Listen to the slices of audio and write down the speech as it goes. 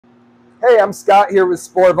Hey, I'm Scott here with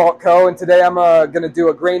Spore Vault Co. And today I'm going to do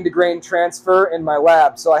a grain-to-grain transfer in my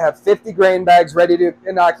lab. So I have 50 grain bags ready to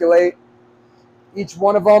inoculate. Each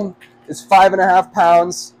one of them is 5.5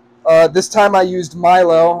 pounds. This time I used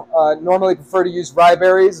Milo. Normally prefer to use rye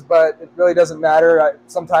berries, but it really doesn't matter.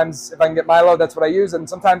 Sometimes if I can get Milo, that's what I use, and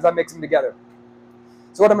sometimes I mix them together.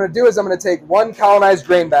 So what I'm going to do is I'm going to take one colonized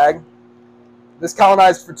grain bag. This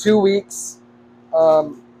colonized for 2 weeks.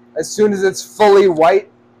 As soon as it's fully white,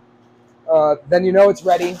 then you know it's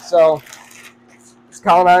ready. So it's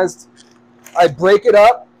colonized. I break it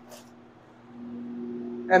up,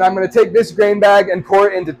 and I'm going to take this grain bag and pour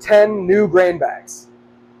it into 10 new grain bags.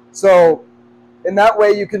 So in that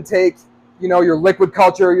way you can take, your liquid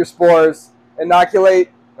culture or your spores,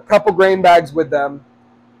 inoculate a couple grain bags with them,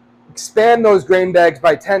 expand those grain bags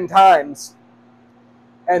by 10 times,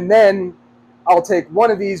 and then I'll take one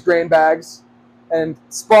of these grain bags and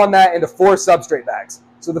spawn that into 4 substrate bags.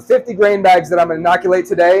 So the 50 grain bags that I'm going to inoculate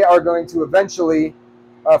today are going to eventually,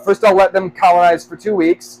 first I'll let them colonize for 2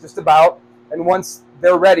 weeks, just about, and once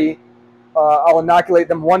they're ready, I'll inoculate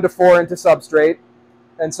them 1 to 4 into substrate.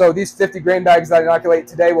 And so these 50 grain bags that I inoculate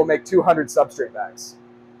today will make 200 substrate bags.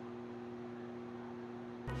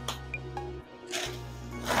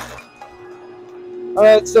 All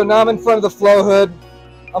right, so now I'm in front of the flow hood.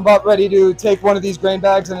 I'm about ready to take one of these grain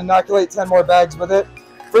bags and inoculate 10 more bags with it.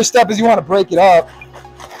 First step is you want to break it up.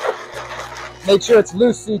 Make sure it's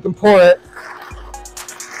loose so you can pour it.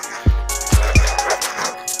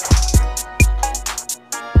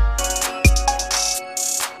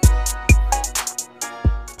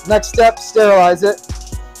 Next step, sterilize it.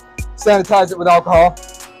 Sanitize it with alcohol.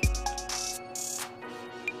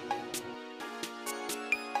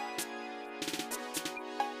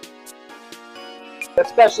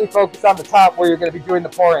 Especially focus on the top where you're going to be doing the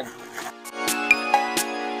pouring.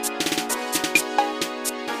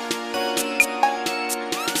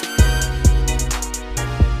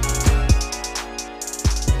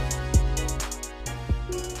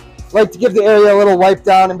 I like to give the area a little wipe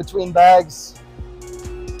down in between bags.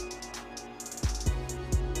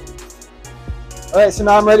 All right, so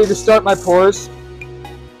now I'm ready to start my pours.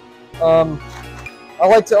 I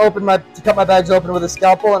like to cut my bags open with a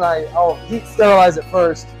scalpel, and I'll heat sterilize it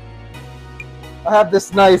first. I have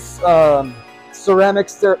this nice ceramic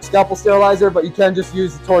scalpel sterilizer, but you can just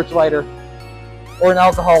use the torch lighter or an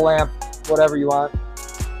alcohol lamp, whatever you want.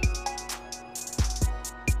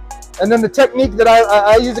 And then the technique that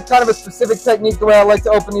I use a kind of a specific technique the way I like to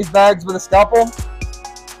open these bags with a scalpel.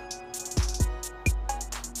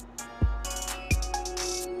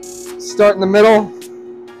 Start in the middle,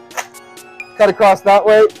 cut across that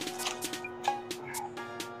way,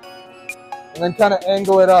 and then kind of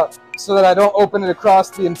angle it up so that I don't open it across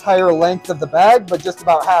the entire length of the bag, but just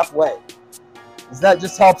about halfway. Because that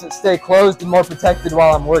just helps it stay closed and more protected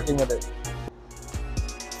while I'm working with it.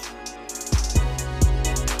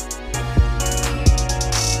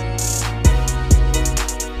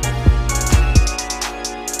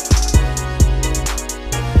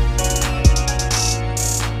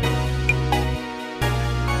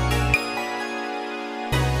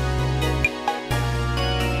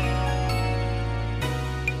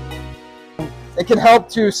 It can help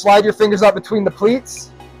to slide your fingers up between the pleats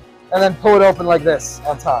and then pull it open like this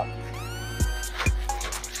on top.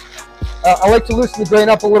 I like to loosen the grain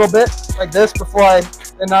up a little bit like this before I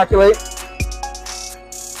inoculate.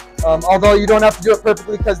 Although you don't have to do it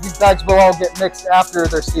perfectly because these bags will all get mixed after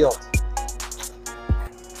they're sealed.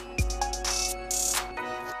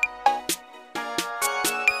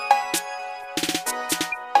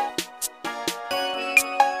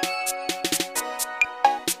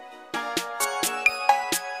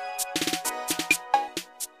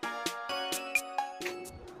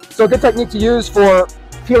 So a good technique to use for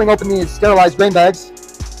peeling open these sterilized grain bags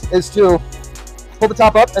is to pull the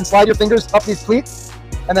top up and slide your fingers up these pleats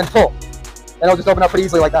and then pull. And it'll just open up pretty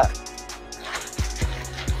easily like that.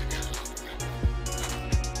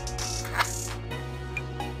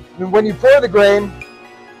 And when you pour the grain,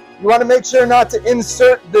 you want to make sure not to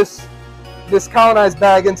insert this colonized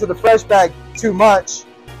bag into the fresh bag too much.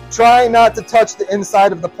 Try not to touch the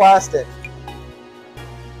inside of the plastic.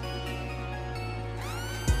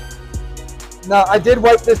 Now, I did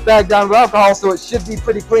wipe this bag down with alcohol, so it should be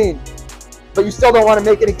pretty clean. But you still don't want to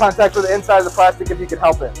make any contact with the inside of the plastic if you can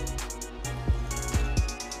help it.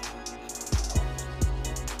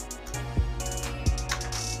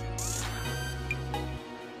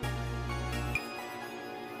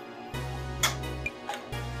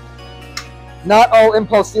 Not all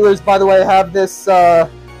impulse sealers, by the way, have this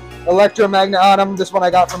electromagnet on them. This one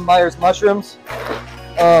I got from Myers Mushrooms.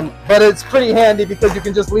 But it's pretty handy because you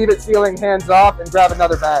can just leave it sealing hands off and grab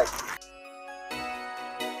another bag.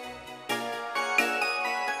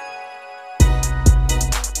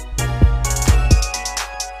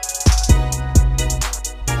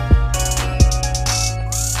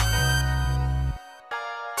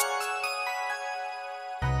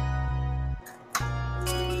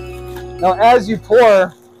 Now, as you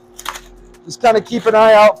pour, just kind of keep an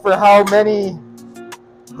eye out for how many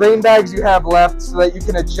grain bags you have left so that you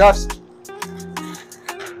can adjust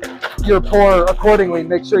your pour accordingly.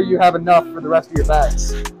 Make sure you have enough for the rest of your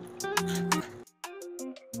bags.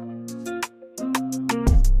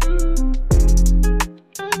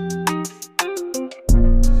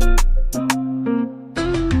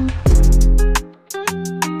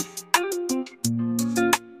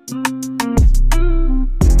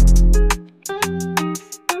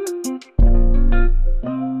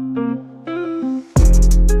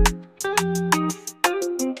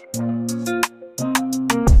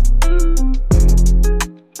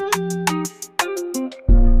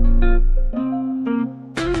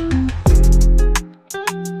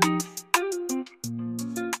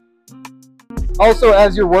 Also,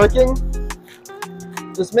 as you're working,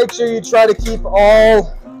 just make sure you try to keep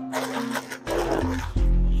all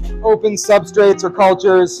open substrates or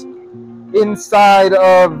cultures inside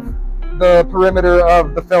of the perimeter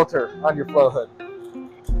of the filter on your flow hood.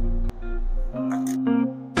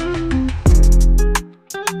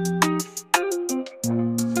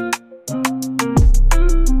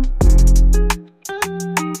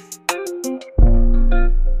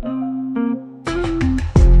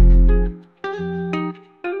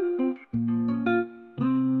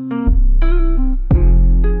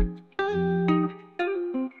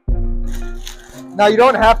 Now, you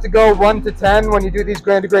don't have to go 1 to 10 when you do these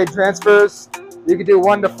grain to grain transfers. You could do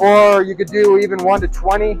 1 to 4, or you could do even 1 to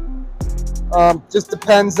 20. Just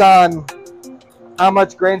depends on how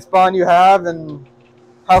much grain spawn you have and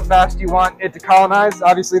how fast you want it to colonize.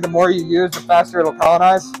 Obviously, the more you use, the faster it'll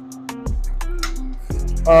colonize.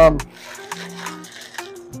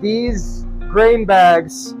 These grain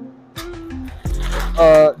bags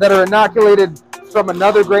that are inoculated from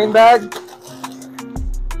another grain bag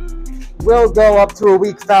will go up to a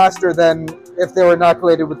week faster than if they were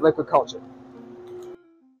inoculated with liquid culture.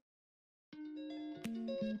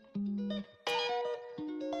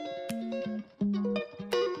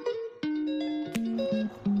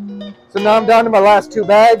 So now I'm down to my last 2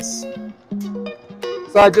 bags.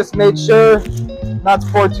 So I just made sure not to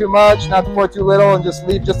pour too much, not to pour too little, and just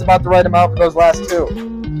leave just about the right amount for those last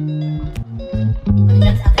 2.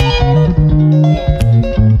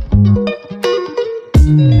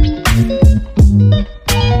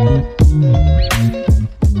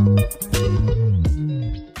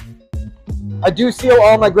 I do seal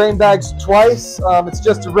all my grain bags twice. It's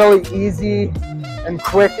just a really easy and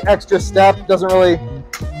quick extra step. Doesn't really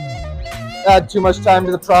add too much time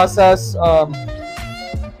to the process.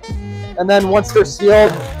 And then once they're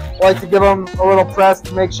sealed, I like to give them a little press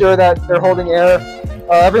to make sure that they're holding air.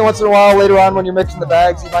 Every once in a while later on when you're mixing the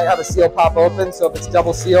bags, you might have a seal pop open. So if it's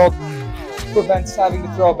double sealed, it prevents having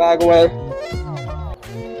to throw a bag away.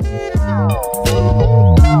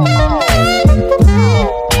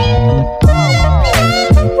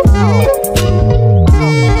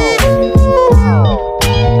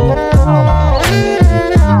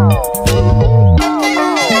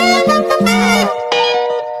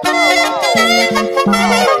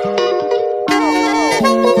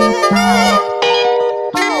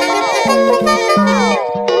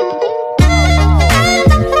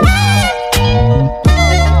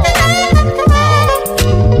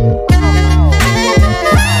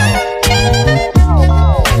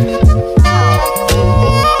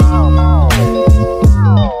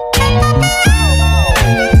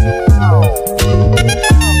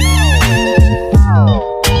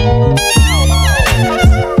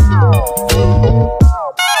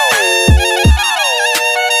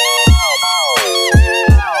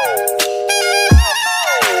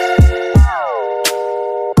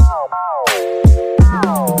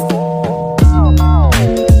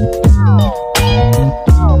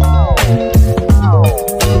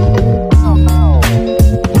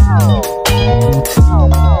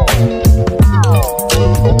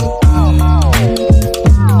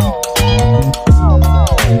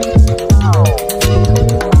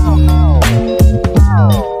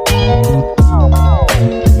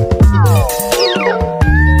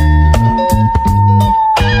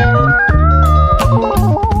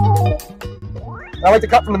 I like to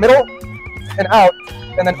cut from the middle and out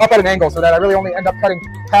and then up at an angle so that I really only end up cutting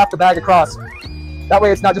half the bag across. That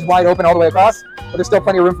way it's not just wide open all the way across, but there's still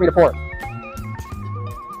plenty of room for me to pour.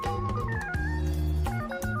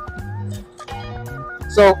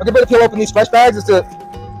 So a good way to peel open these fresh bags is to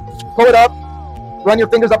pull it up, run your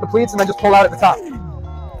fingers up the pleats, and then just pull out at the top.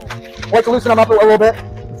 I like to loosen them up a little bit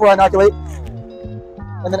before I inoculate.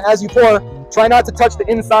 And then as you pour, try not to touch the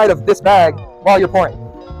inside of this bag while you're pouring.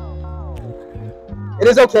 It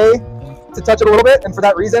is okay to touch it a little bit, and for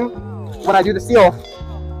that reason, when I do the seal,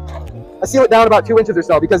 I seal it down about 2 inches or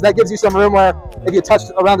so, because that gives you some room where if you touch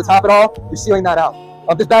around the top at all, you're sealing that out.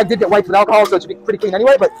 This bag did get wiped with alcohol, so it should be pretty clean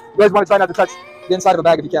anyway, but you guys want to try not to touch the inside of a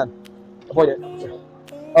bag if you can. Avoid it.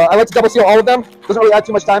 I like to double seal all of them. Doesn't really add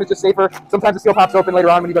too much time, it's just safer. Sometimes the seal pops open later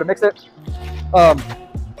on when you go to mix it. I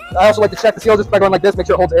also like to check the seal just by going like this, make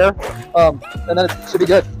sure it holds air, and then it should be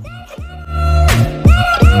good.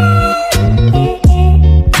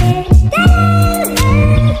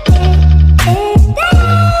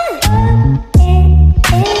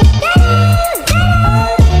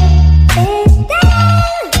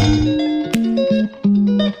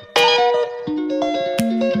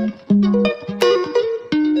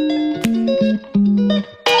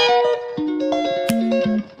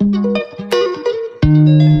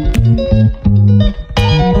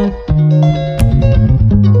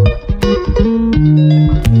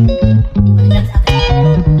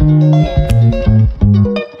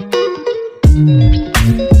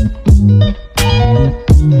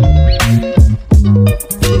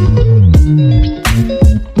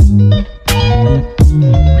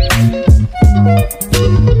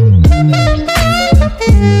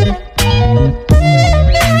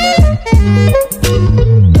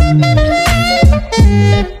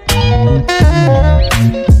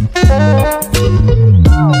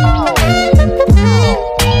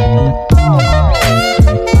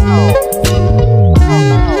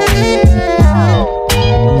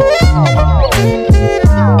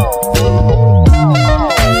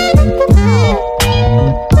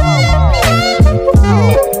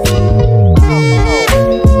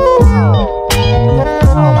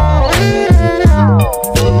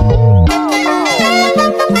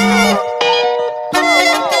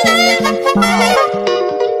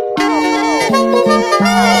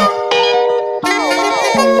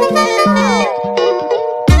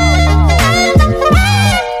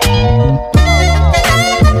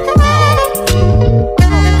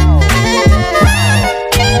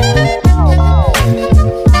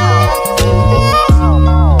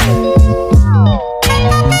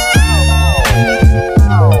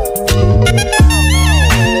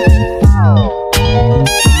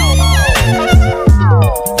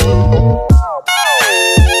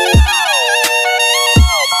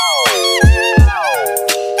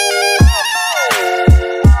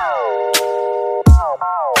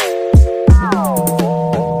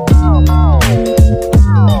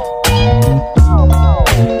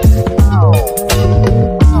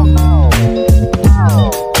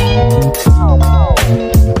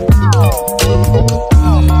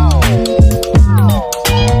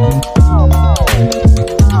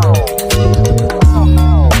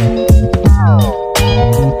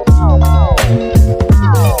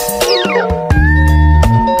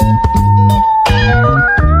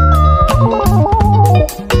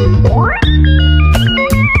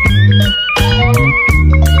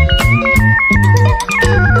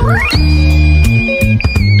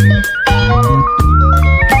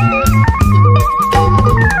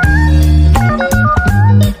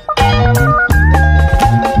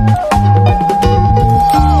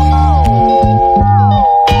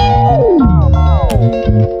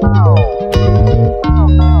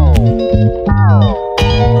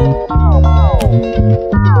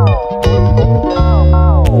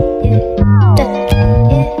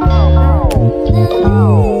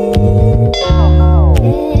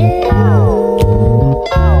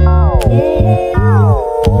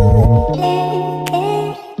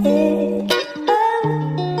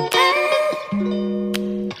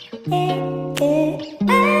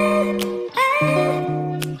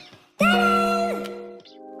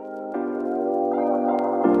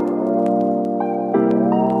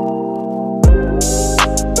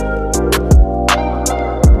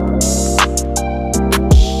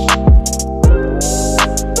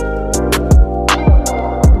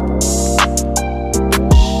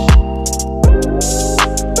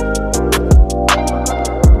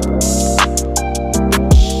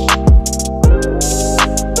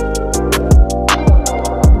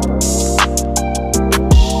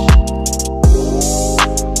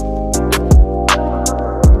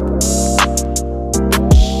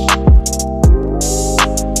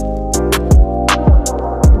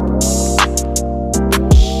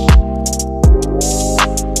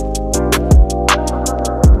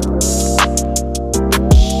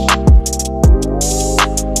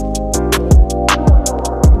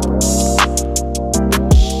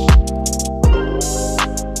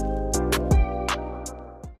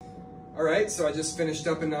 just finished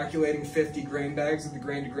up inoculating 50 grain bags of the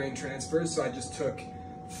grain-to-grain transfers, so I just took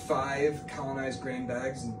 5 colonized grain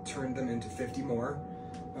bags and turned them into 50 more.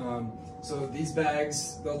 So these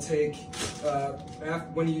bags, they'll take,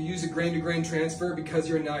 when you use a grain-to-grain transfer, because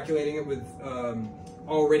you're inoculating it with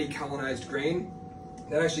already colonized grain,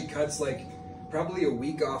 that actually cuts like probably a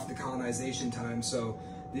week off the colonization time. So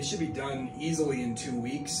these should be done easily in 2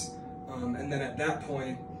 weeks. And then at that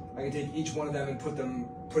point, I can take each one of them and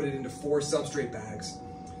put it into 4 substrate bags.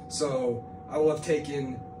 So I will have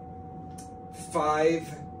taken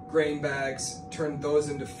 5 grain bags, turned those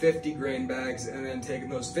into 50 grain bags, and then taken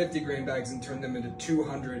those 50 grain bags and turned them into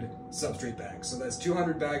 200 substrate bags. So that's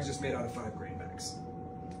 200 bags just made out of 5 grain bags.